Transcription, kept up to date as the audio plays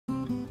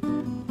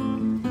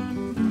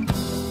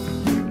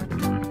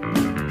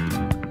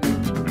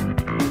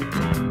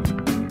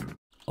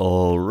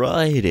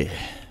Alrighty.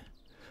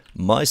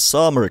 My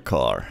summer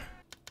car.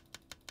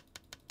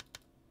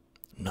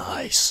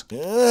 Nice.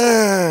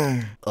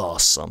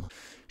 Awesome.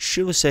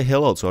 Should we say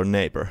hello to our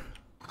neighbor?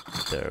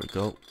 There we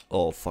go.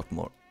 Oh, fuck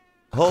more.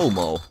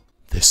 Homo.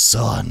 The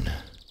sun.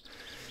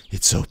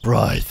 It's so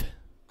bright.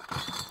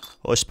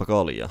 Oispa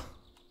kaljaa.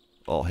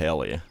 Oh,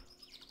 hell yeah.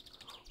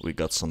 We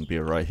got some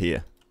beer right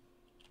here.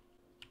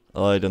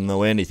 I don't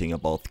know anything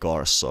about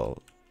cars,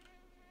 so...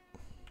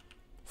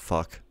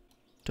 Fuck.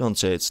 Don't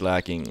say it's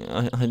lacking.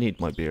 I need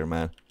my beer,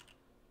 man.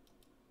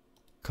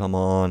 Come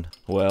on.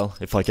 Well,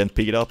 if I can't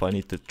pick it up, I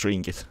need to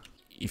drink it.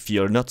 If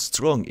you're not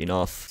strong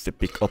enough to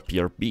pick up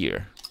your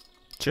beer,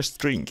 just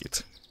drink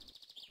it.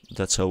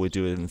 That's how we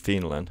do it in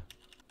Finland.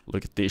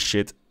 Look at this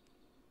shit.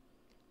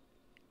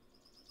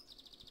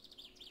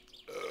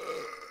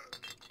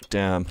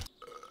 Damn.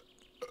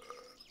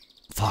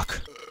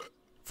 Fuck.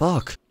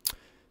 Fuck.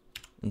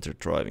 Enter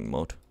driving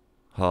mode.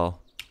 How?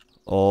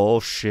 Oh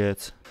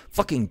shit.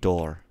 Fucking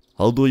door.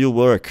 How do you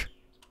work?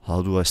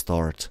 How do I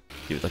start?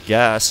 Give it a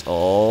gas.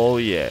 Oh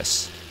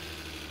yes.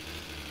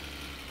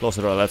 Close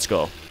the door, let's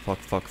go. Fuck,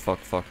 fuck, fuck,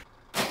 fuck.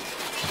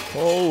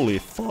 Holy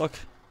fuck.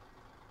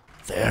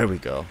 There we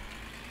go.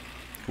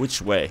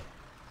 Which way?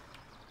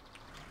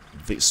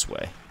 This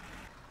way.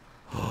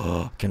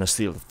 Can I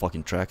steal the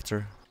fucking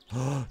tractor?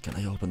 Can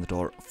I open the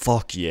door?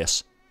 Fuck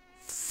yes.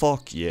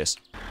 Fuck yes.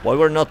 Why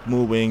we're not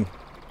moving?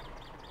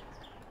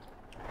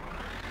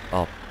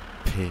 Oh,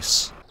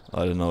 piss.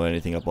 I don't know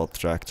anything about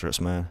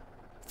tractors, man.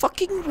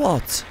 Fucking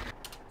what?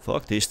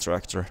 Fuck this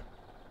tractor.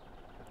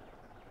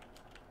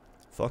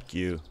 Fuck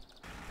you.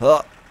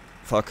 Ah!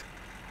 Fuck.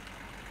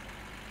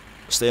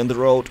 Stay on the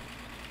road.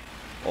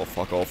 Oh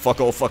fuck, oh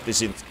fuck, oh fuck,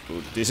 this isn't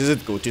good. This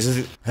isn't good, this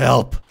isn't...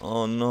 Help!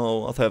 Oh no,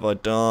 what have I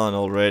done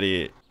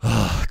already?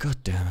 Ah,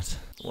 god damn it.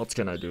 What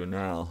can I do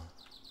now?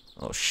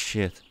 Oh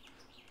shit.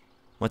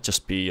 Might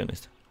just pee on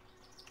it.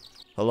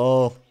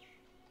 Hello?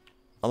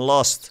 I'm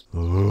lost.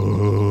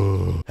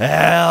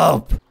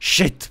 Help!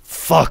 Shit!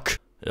 Fuck!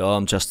 Yeah,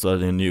 I'm just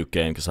starting a new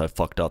game because I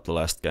fucked up the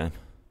last game.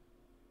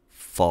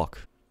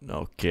 Fuck.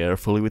 Now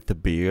carefully with the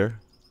beer.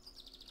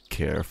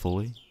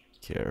 Carefully.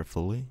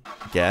 Carefully.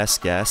 Gas,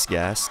 gas,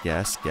 gas,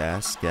 gas,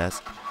 gas,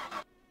 gas.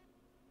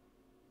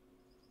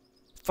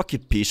 Fuck you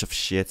piece of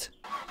shit.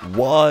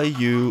 Why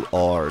you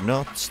are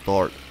not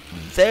start...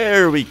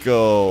 There we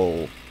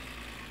go!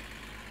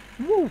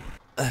 Woo!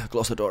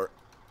 Close the door.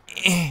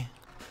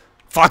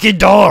 Fucking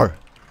door!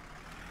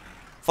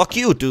 Fuck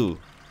you too!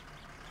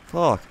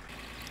 Fuck.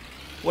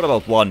 What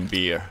about one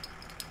beer?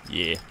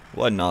 Yeah,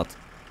 why not?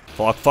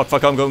 Fuck, fuck,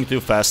 fuck, I'm going too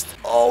fast.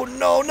 Oh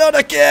no, not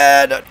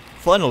again!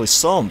 Finally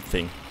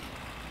something.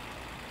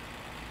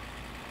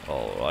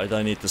 Alright,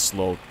 I need to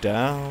slow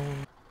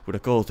down. Would I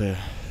go to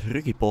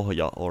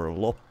Rykipohja or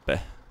Loppe?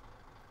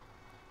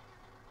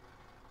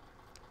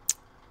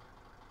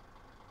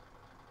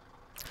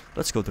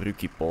 Let's go to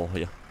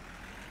Rykipohja.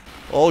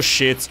 Oh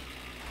shit!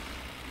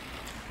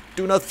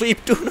 Do not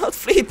flip! Do not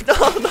flip!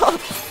 No, no!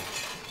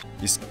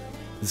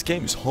 This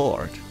game is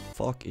hard.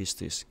 Fuck is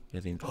this?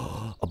 Getting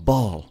a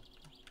ball.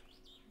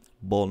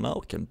 Ball, now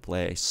we can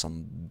play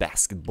some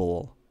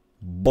basketball.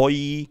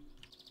 Boy!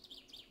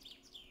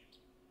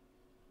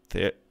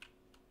 There.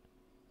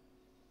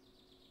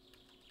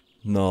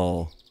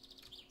 No.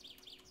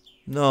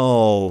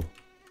 No.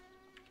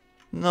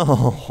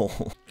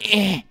 No.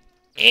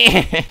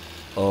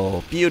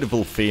 Oh,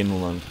 beautiful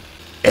Finland.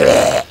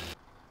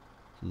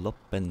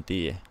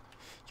 Loppentie.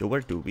 Yo,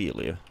 where do we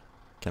live?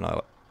 Can I...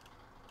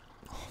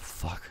 Oh,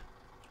 fuck.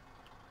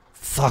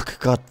 Fuck,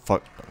 god,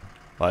 fuck.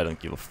 I don't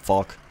give a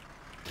fuck.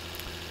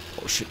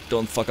 Oh shit,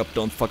 don't fuck up,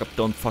 don't fuck up,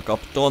 don't fuck up,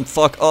 don't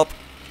fuck up!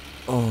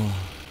 Oh.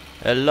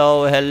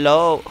 Hello,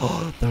 hello!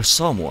 Oh, there's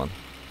someone.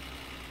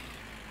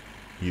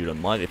 You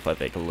don't mind if I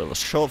take a little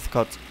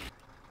shortcut?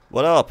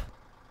 What up?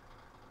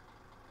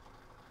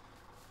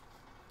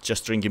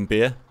 Just drinking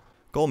beer?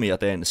 Komiat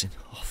ensin.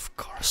 Of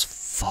course,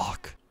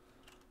 fuck.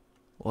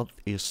 What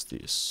is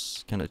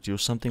this? Can I do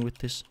something with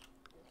this?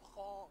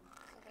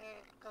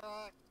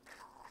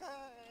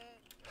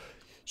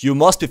 You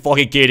must be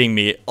fucking kidding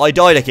me. I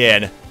died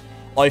again.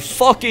 I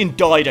fucking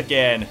died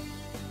again.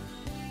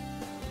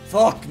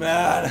 Fuck,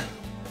 man.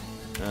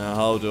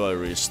 How do I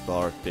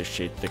restart this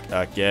shit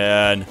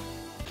again?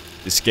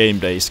 This game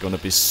day is gonna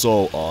be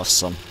so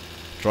awesome.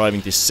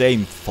 Driving the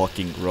same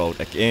fucking road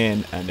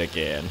again and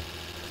again.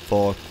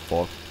 Fuck,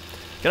 fuck.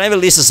 Can I even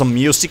listen to some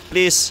music,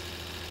 please?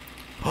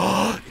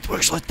 It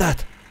works like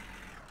that.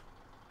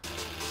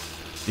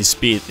 This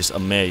speed is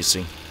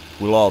amazing.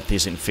 We love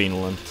this in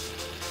Finland.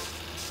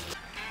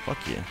 Fuck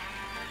yeah.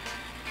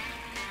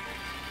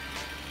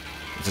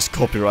 Is this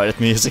copyrighted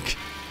music?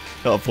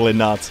 Hopefully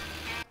not.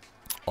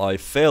 I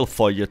fell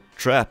for your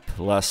trap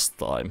last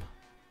time.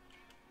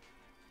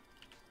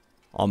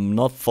 I'm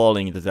not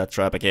falling into that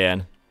trap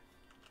again.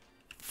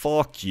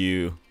 Fuck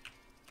you.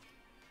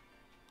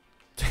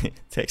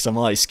 Take some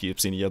ice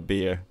cubes in your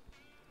beer.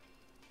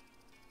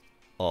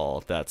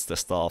 Oh, that's the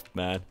stuff,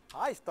 man.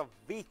 Haista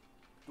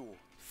vittu.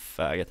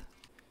 Faggot.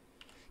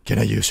 Can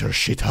I use your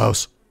shit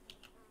house?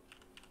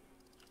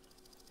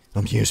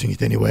 I'm using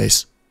it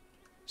anyways.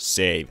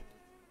 Save.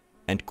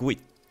 And quit.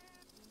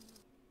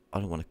 I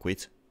don't wanna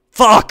quit.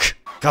 Fuck!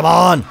 Come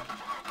on!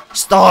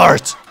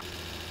 Start!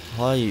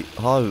 Hey,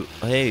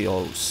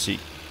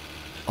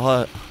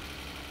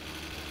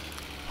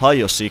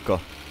 Osiko.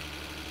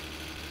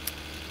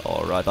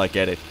 Alright, I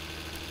get it.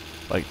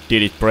 Like,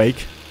 did it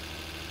break?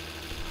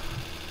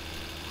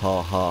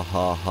 Ha ha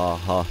ha ha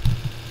ha.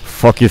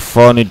 Fucking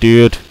funny,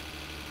 dude.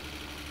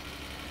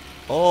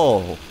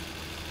 Oh.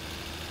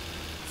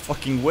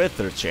 Fucking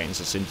weather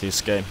changes in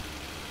this game.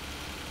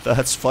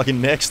 That's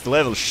fucking next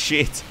level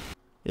shit.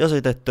 Jos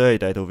ei tee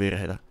töitä, ei tuu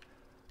virheitä.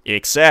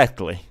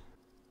 Exactly.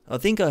 I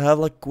think I have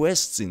like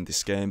quests in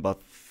this game, but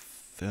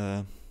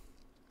they're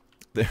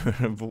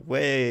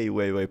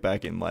way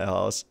back in my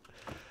house.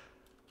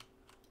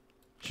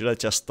 Should I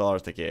just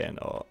start again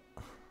or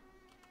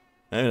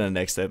maybe in the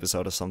next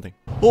episode or something?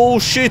 Oh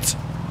shit!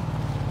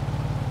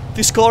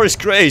 This car is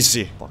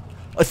crazy!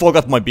 I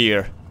forgot my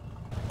beer.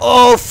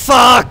 Oh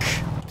fuck!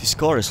 This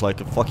car is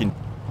like a fucking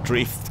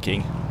drift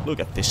king. Look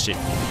at this shit.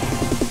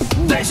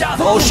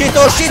 Oh shit,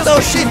 oh shit, oh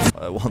shit!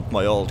 I want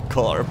my old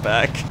car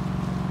back.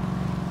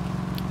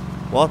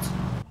 What?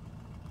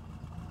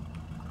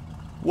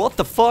 What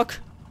the fuck?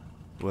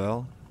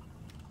 Well...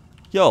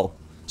 Yo!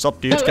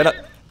 Sup dude, can I...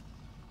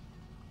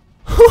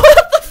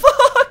 What the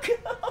fuck?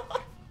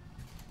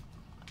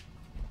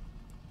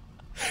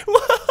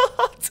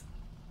 What?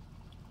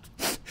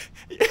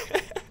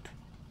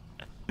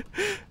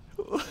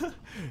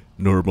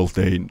 Normal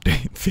day in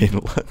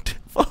Finland.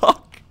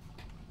 Fuck!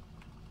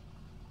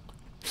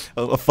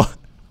 I'm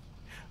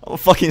a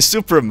fucking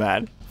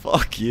Superman.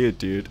 Fuck you,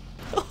 dude.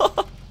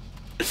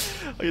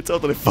 I can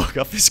totally fuck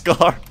up this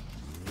car.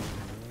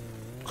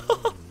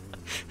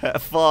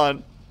 Have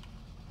fun.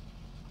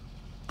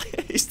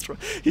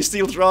 He's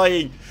still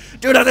trying.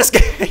 Do not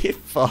escape.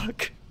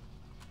 Fuck.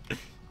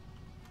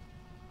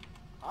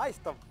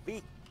 Haista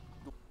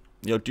vittu.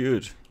 Yo,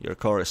 dude, your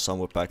car is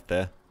somewhere back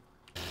there.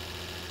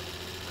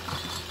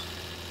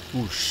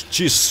 Ooh,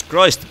 Jesus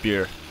Christ,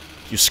 beer.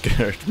 You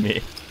scared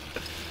me.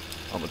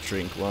 I'm gonna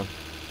drink one.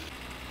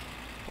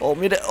 Oh,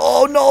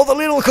 oh no, the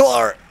little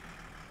car.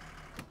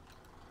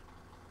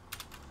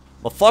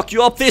 I'll fuck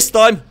you up this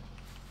time!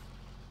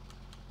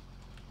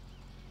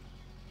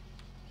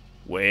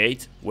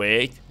 Wait.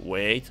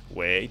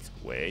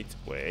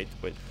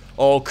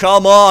 Oh,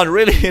 come on!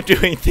 Really? You're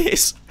doing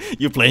this?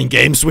 You playing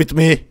games with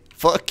me?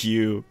 Fuck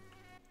you.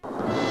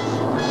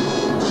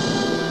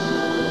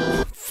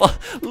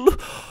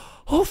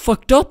 How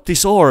fucked up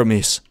this arm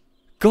is?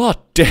 God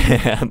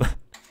damn.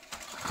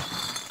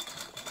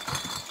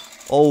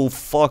 Oh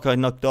fuck, I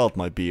knocked out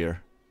my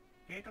beer.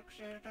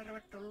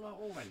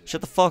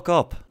 Shut the fuck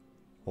up.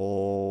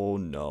 Oh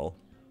no.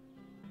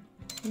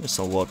 Give me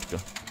some vodka.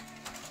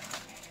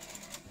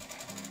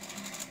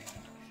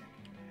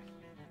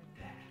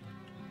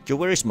 Yo,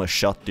 where is my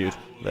shot, dude?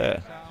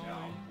 There.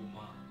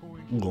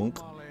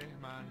 Gonk.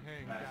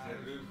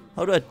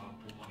 How do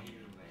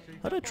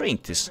I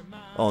drink this?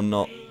 Oh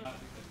no.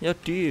 Yo,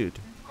 dude.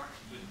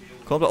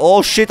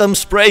 Oh shit, I'm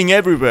spraying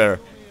everywhere.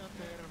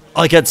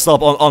 I can't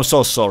stop. I'm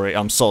so sorry.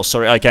 I'm so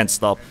sorry. I can't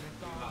stop.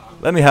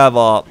 Let me have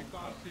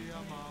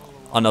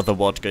another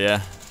vodka,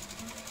 yeah.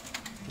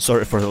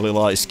 Sorry for the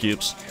little ice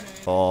cubes.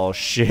 Oh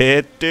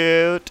shit,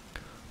 dude.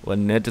 We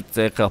need to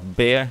take a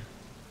beer.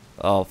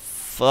 Oh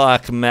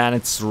fuck, man,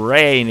 it's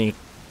raining.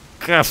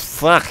 God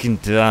fucking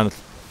damn it.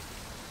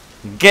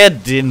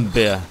 Get in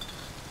there.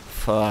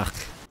 Fuck.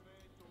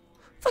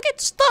 Fucking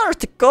start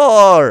the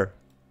car.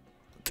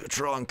 Too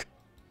drunk.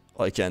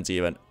 I can't.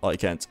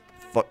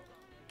 Fuck.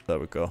 There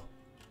we go.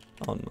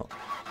 Oh no.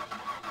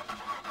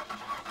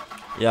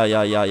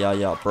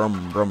 Yeah.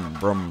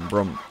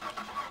 Brum.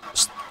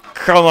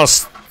 Come on,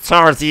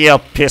 start, you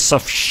piece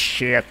of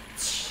shit.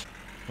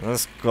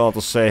 Let's go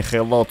to say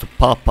hello to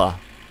Papa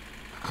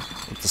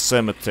at the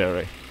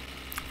cemetery.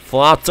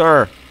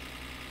 Father.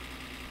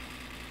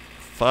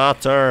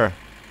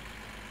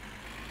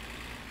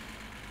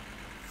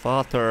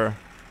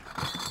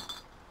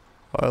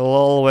 I'll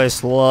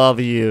always love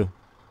you.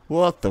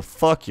 What the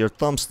fuck? Your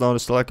thumbstone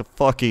is like a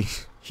fucking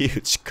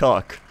huge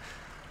cock.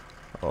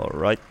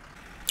 Alright.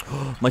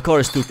 My car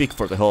is too big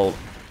for the hole.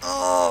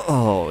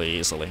 Oh,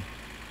 easily.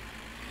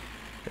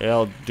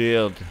 Hell,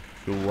 dude,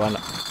 you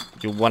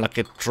wanna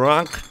get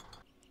drunk?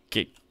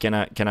 Can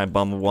I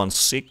bum one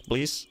cig,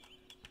 please?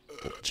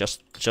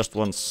 Just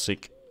one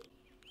cig.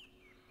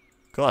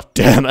 God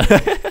damn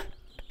it!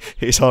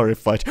 He's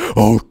horrified.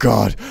 Oh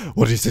God,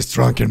 what is this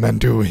drunken man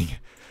doing?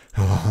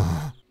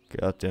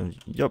 God damn,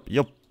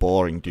 you're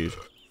boring, dude.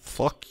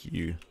 Fuck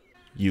you.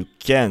 You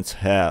can't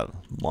have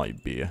my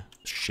beer.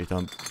 Shit,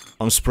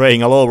 I'm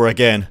spraying all over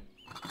again.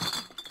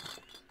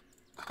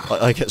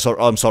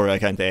 I'm sorry, I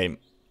can't aim.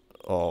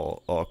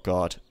 Oh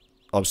God.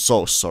 I'm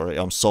so sorry.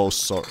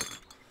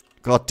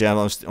 God damn,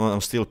 I'm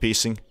still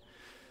pissing.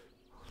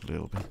 A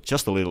little bit.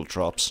 Just a little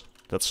drops.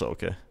 That's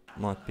okay.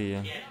 Might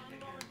be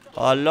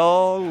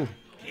Hello?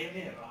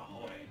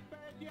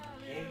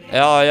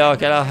 Yo,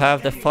 can I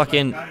have the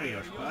fucking...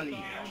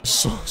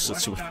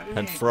 sausage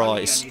and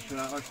fries.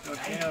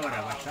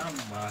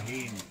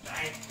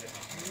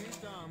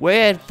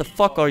 Where the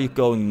fuck are you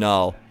going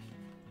now?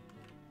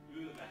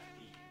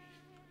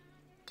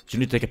 Do you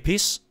need to take a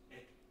piss?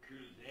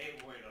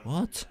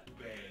 What?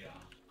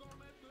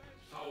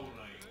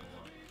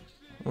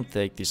 I'll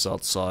take this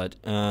outside.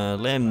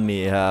 Let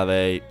me have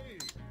a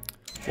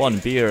 1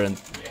 beer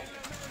and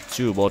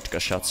 2 vodka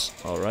shots.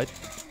 Alright.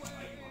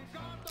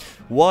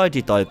 Why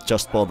did I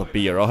just buy the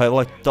beer? I have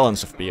like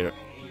tons of beer.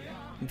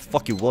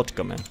 Fuck you,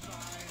 vodka, man.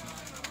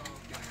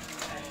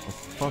 Oh,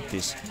 fuck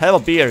this. Have a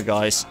beer,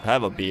 guys.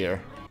 Have a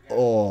beer.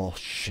 Oh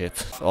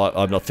shit.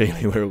 I'm not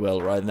feeling very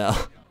well right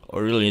now. I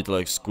really need to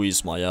like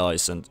squeeze my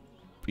eyes and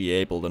be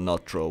able to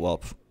not throw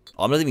up.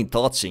 I'm not even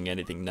touching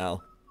anything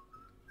now.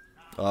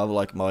 I have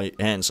like my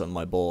hands on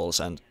my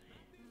balls and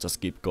just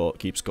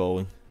keeps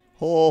going.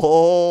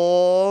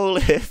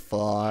 Holy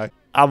fuck.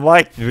 I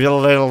might be a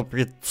little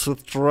bit too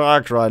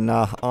drunk right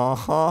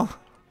now.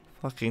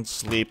 Fucking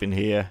sleeping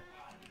here.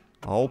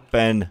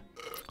 Open.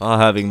 I'm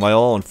having my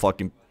own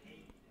fucking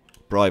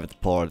private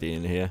party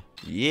in here.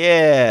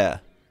 Yeah!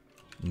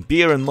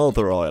 Beer and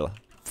motor oil.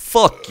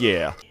 Fuck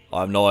yeah!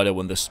 I have no idea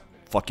when this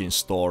fucking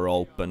store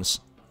opens,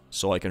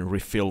 so I can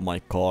refill my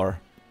car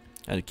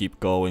and keep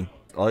going.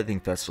 I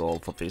think that's all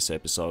for this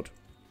episode.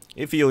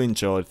 If you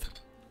enjoyed,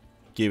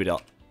 give it a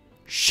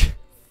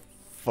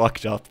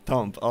fucked up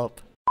thumb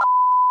up.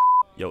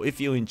 Yo, if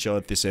you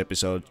enjoyed this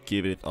episode,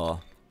 give it a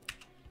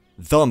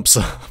thumbs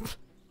up.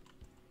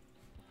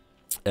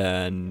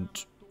 And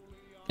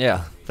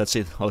yeah, that's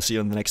it. I'll see you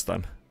on the next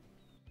time.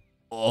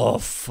 Oh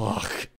fuck.